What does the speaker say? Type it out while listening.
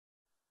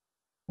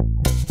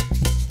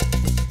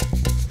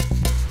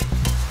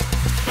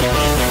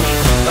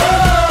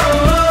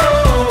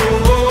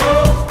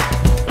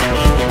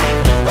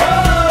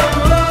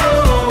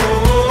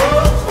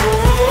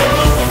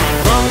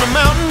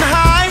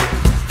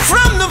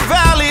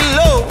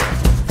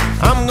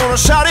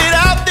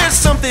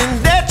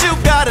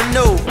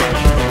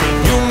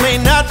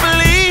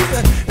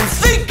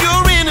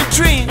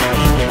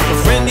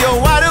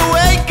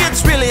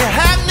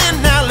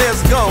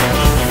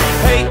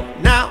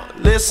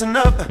listen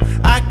up.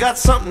 I got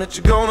something that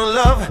you're gonna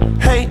love.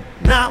 Hey,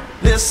 now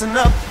listen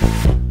up.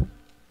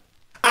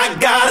 I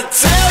gotta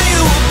tell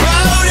you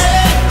about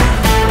it.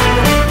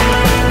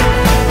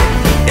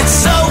 It's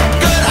so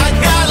good, I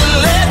gotta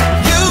let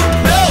you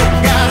know.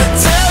 Gotta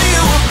tell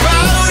you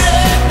about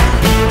it.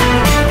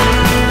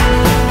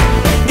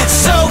 It's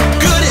so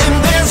good and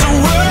there's a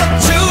world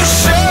to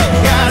show.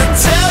 Gotta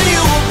tell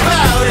you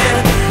about it.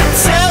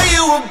 Tell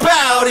you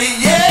about it,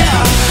 yeah.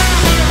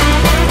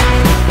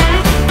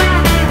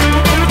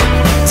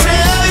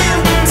 Tell you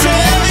about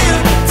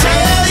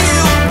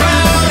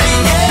it,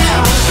 yeah.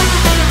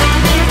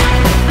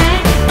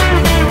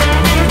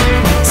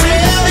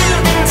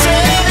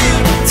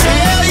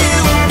 Tell you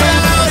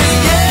about it,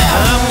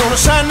 yeah. I'm gonna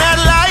shine that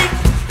light,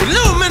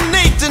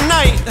 illuminate the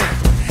night.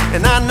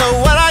 And I know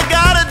what I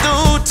gotta do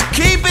to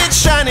keep it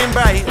shining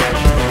bright.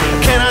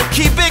 Can I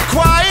keep it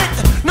quiet?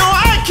 No,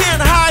 I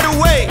can't hide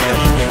away.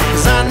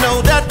 'Cause I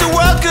know that the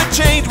world could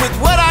change with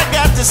what I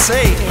got to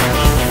say.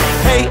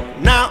 Hey,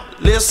 now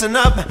listen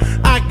up.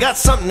 I got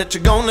something that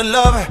you're gonna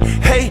love.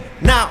 Hey,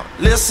 now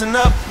listen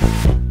up.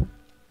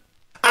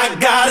 I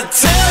gotta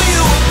tell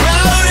you